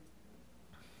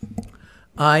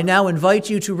I now invite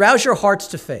you to rouse your hearts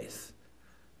to faith.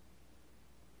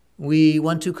 We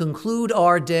want to conclude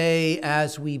our day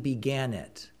as we began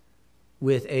it,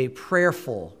 with a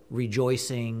prayerful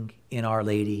rejoicing in Our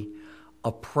Lady,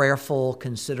 a prayerful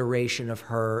consideration of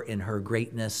her in her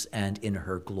greatness and in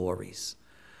her glories.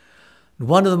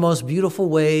 One of the most beautiful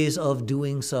ways of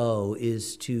doing so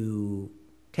is to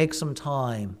take some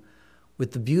time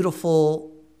with the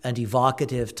beautiful and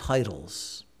evocative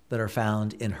titles that are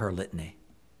found in her litany.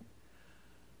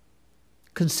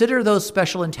 Consider those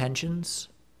special intentions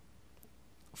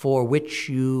for which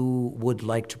you would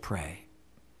like to pray.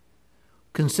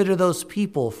 Consider those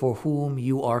people for whom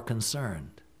you are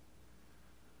concerned.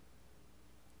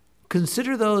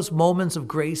 Consider those moments of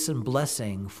grace and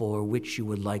blessing for which you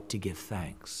would like to give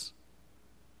thanks.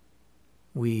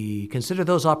 We consider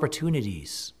those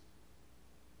opportunities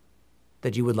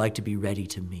that you would like to be ready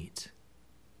to meet.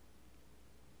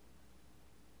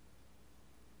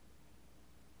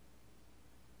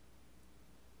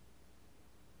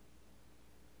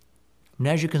 And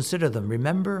as you consider them,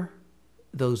 remember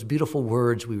those beautiful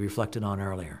words we reflected on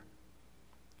earlier.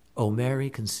 O Mary,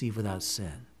 conceived without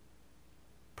sin,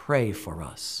 pray for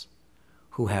us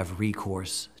who have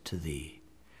recourse to thee.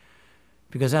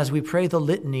 Because as we pray the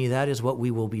litany, that is what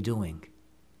we will be doing.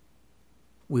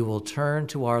 We will turn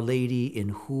to Our Lady in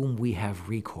whom we have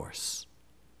recourse.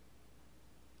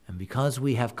 And because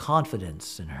we have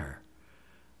confidence in her,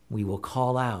 we will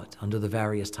call out under the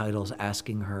various titles,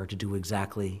 asking her to do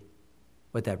exactly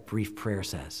what that brief prayer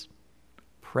says.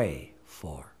 Pray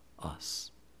for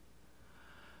us.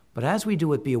 But as we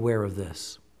do it, be aware of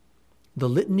this. The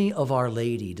litany of Our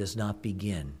Lady does not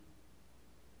begin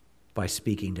by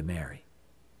speaking to Mary.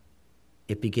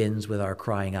 It begins with our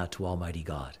crying out to Almighty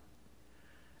God.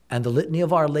 And the litany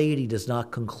of Our Lady does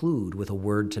not conclude with a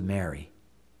word to Mary.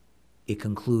 It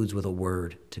concludes with a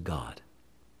word to God.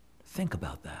 Think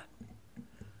about that.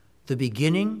 The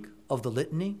beginning of the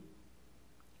litany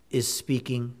is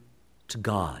speaking to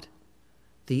God.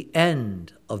 The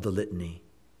end of the litany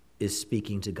is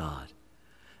speaking to God.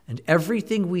 And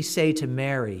everything we say to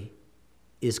Mary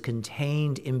is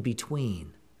contained in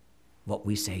between what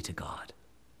we say to God.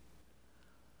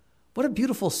 What a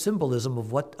beautiful symbolism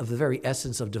of the very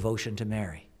essence of devotion to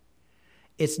Mary.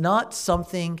 It's not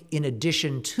something in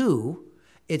addition to,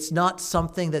 it's not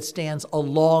something that stands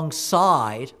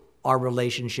alongside our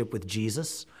relationship with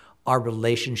Jesus, our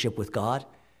relationship with God.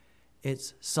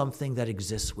 It's something that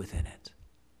exists within it.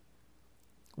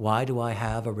 Why do I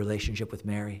have a relationship with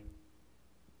Mary?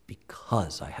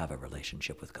 Because I have a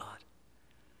relationship with God.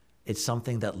 It's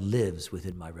something that lives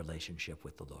within my relationship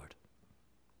with the Lord.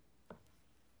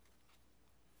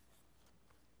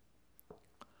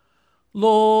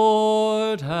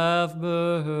 Lord, have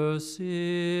mercy.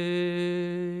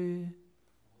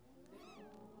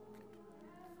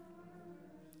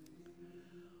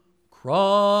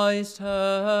 Christ,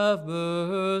 have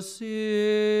mercy.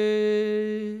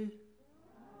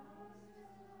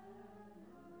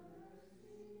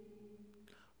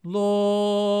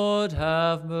 Lord,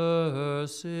 have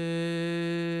mercy.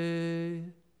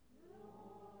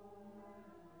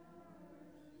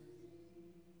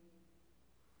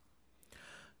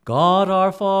 God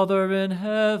our Father in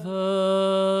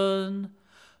heaven,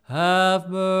 have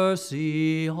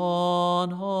mercy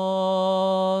on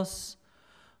us.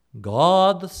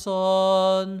 God the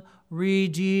Son,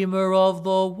 Redeemer of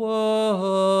the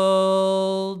world.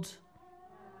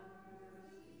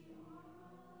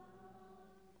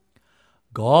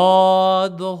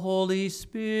 God the Holy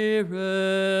Spirit.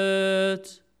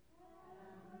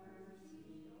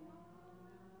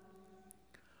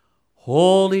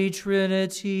 Holy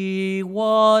Trinity,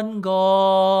 one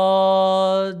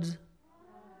God.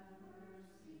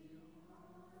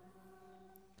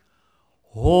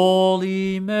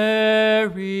 Holy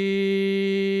Mary,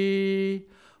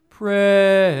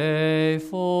 pray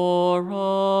for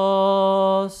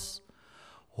us.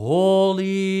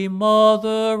 Holy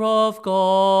Mother of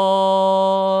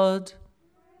God,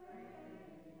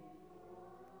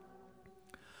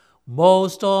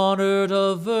 most honored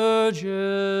of virgins,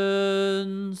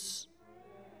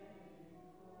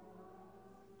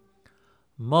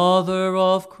 Mother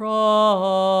of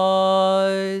Christ,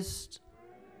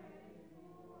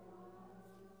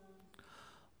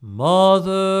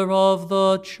 Mother of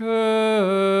the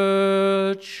Church,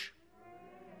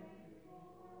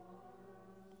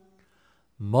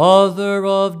 Mother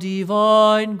of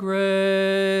divine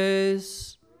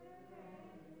grace,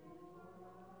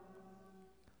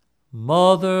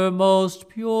 Mother most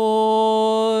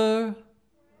pure,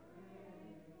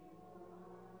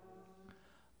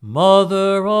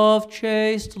 Mother of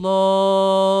chaste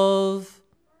love,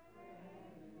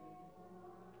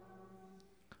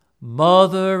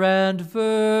 Mother and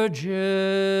Virgin,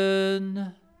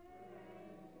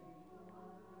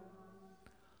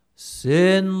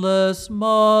 sinless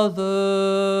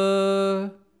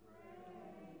Mother,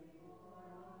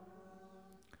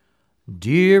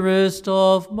 dearest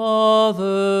of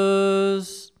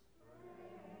mothers,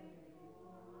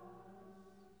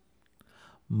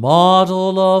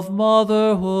 model of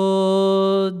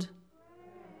motherhood,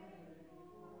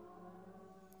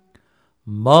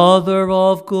 Mother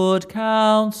of good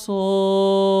counsel,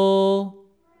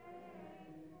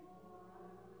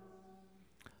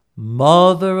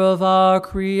 Mother of our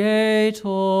Creator,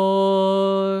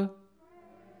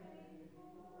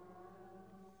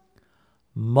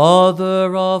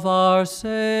 Mother of our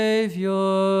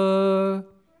Savior,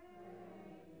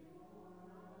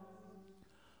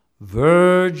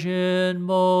 Virgin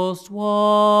most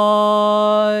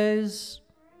wise,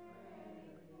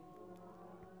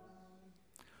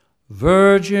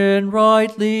 Virgin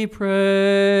rightly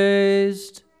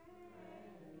praised,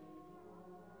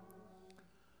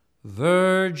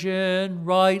 Virgin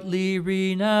rightly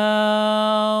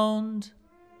renowned,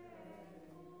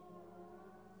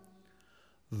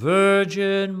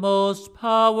 Virgin most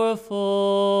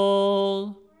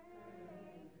powerful,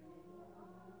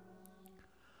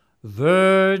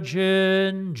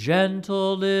 Virgin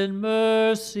gentle in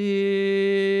mercy,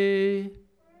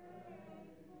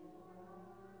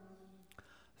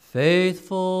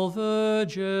 faithful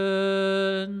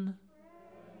Virgin,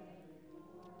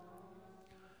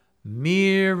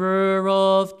 mirror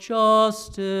of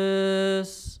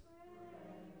justice,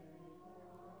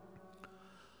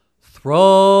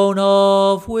 throne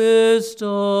of wisdom,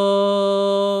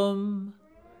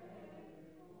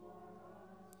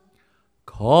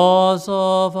 cause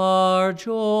of our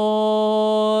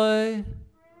joy,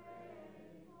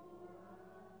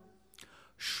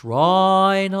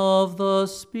 shrine of the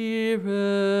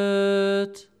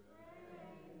Spirit,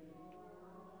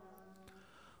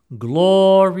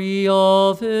 glory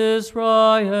of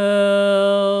Israel,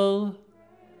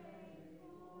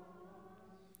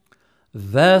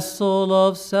 vessel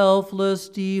of selfless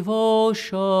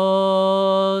devotion,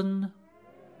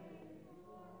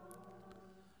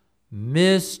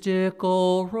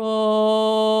 mystical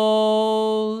rose,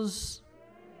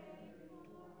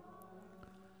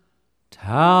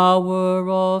 Tower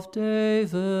of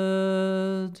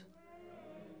David,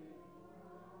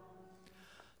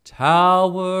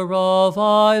 Tower of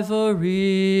ivory,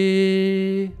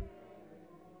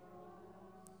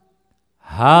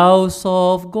 House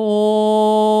of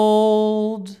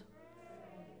gold,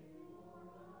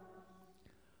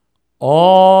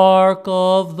 Ark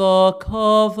of the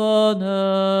Covenant,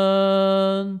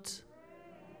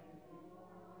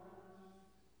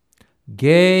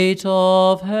 Gate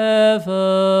of heaven,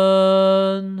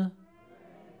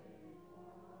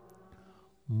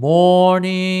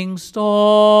 Morning Star,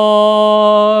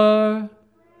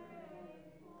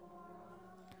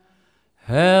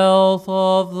 Health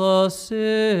of the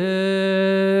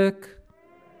sick,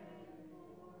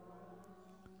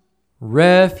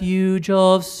 Refuge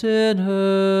of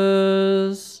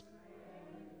sinners,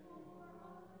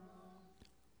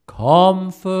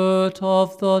 Comfort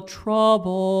of the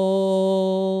troubled,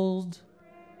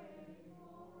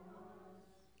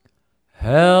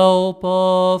 Help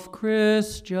of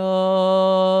Christians,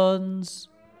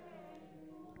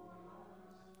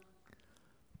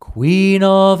 Queen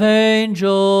of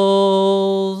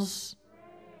angels,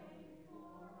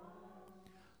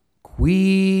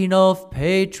 Queen of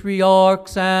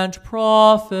patriarchs and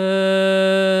prophets,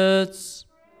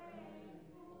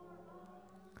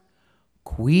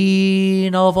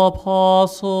 Queen of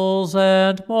apostles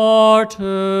and martyrs,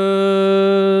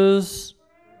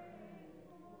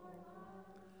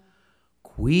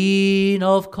 Queen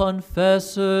of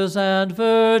confessors and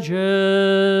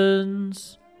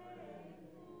virgins,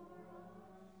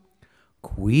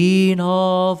 Queen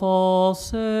of all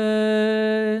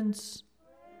saints,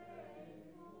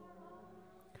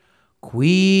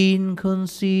 Queen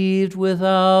conceived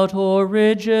without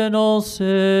original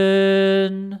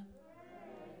sin,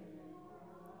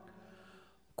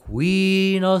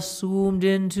 Queen assumed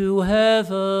into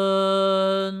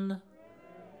heaven,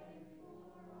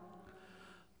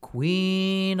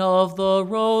 Queen of the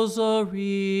Rosary,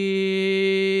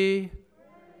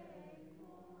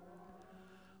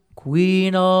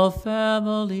 Queen of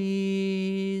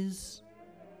families,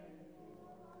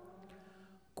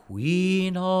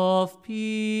 Queen of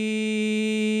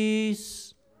peace,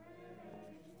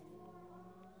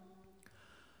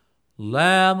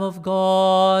 Lamb of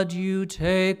God, you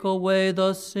take away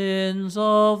the sins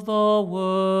of the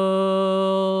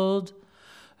world.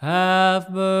 have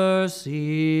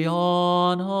mercy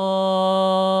on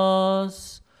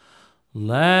us.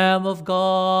 Lamb of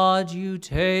God, you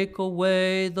take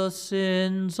away the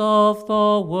sins of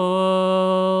the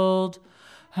world.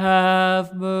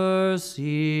 Have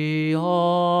mercy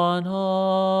on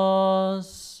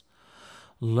us.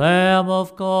 Lamb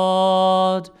of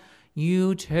God,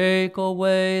 you take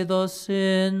away the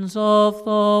sins of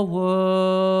the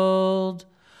world.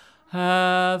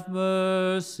 Have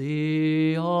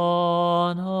mercy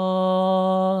on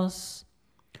us.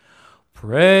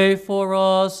 Pray for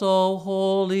us, O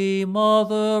Holy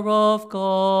Mother of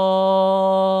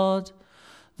God,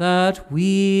 that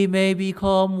we may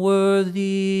become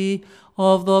worthy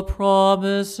of the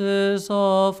promises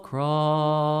of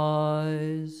Christ.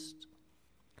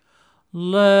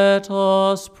 Let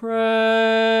us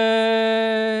pray.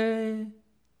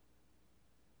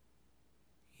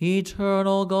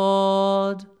 Eternal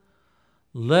God,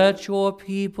 let your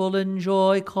people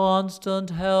enjoy constant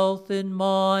health in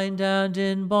mind and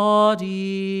in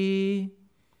body.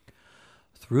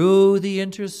 Through the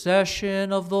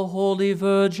intercession of the Holy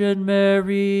Virgin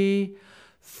Mary,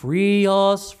 free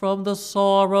us from the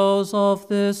sorrows of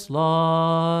this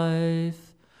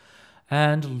life,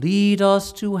 and lead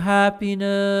us to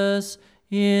happiness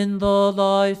in the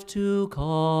life to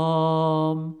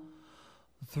come.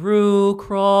 Through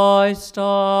Christ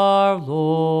our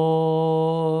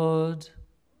Lord.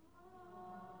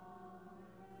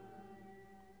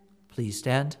 Please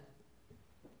stand.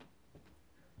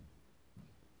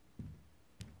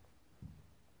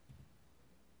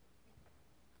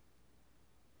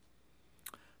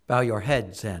 Bow your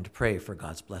heads and pray for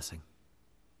God's blessing.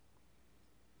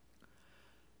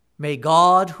 May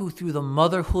God, who through the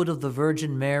motherhood of the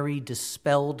Virgin Mary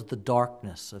dispelled the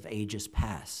darkness of ages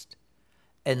past,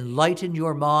 enlighten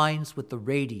your minds with the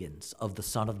radiance of the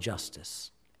Sun of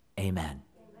Justice. Amen.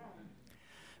 Amen.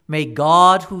 May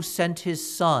God, who sent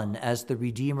his Son as the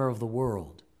Redeemer of the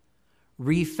world,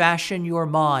 refashion your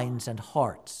minds and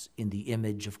hearts in the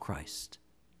image of Christ.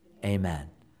 Amen.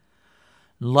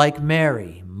 Like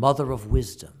Mary, Mother of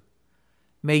Wisdom,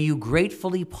 may you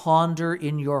gratefully ponder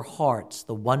in your hearts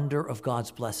the wonder of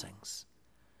God's blessings,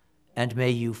 and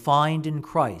may you find in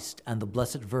Christ and the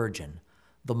Blessed Virgin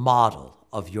the model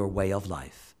of your way of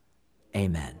life.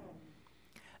 Amen.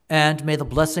 And may the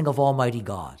blessing of Almighty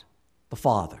God, the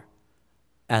Father,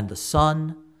 and the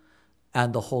Son,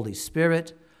 and the Holy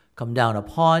Spirit come down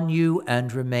upon you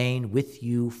and remain with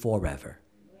you forever.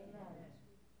 Amen.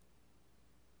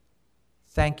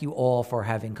 Thank you all for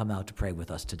having come out to pray with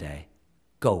us today.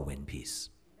 Go in peace.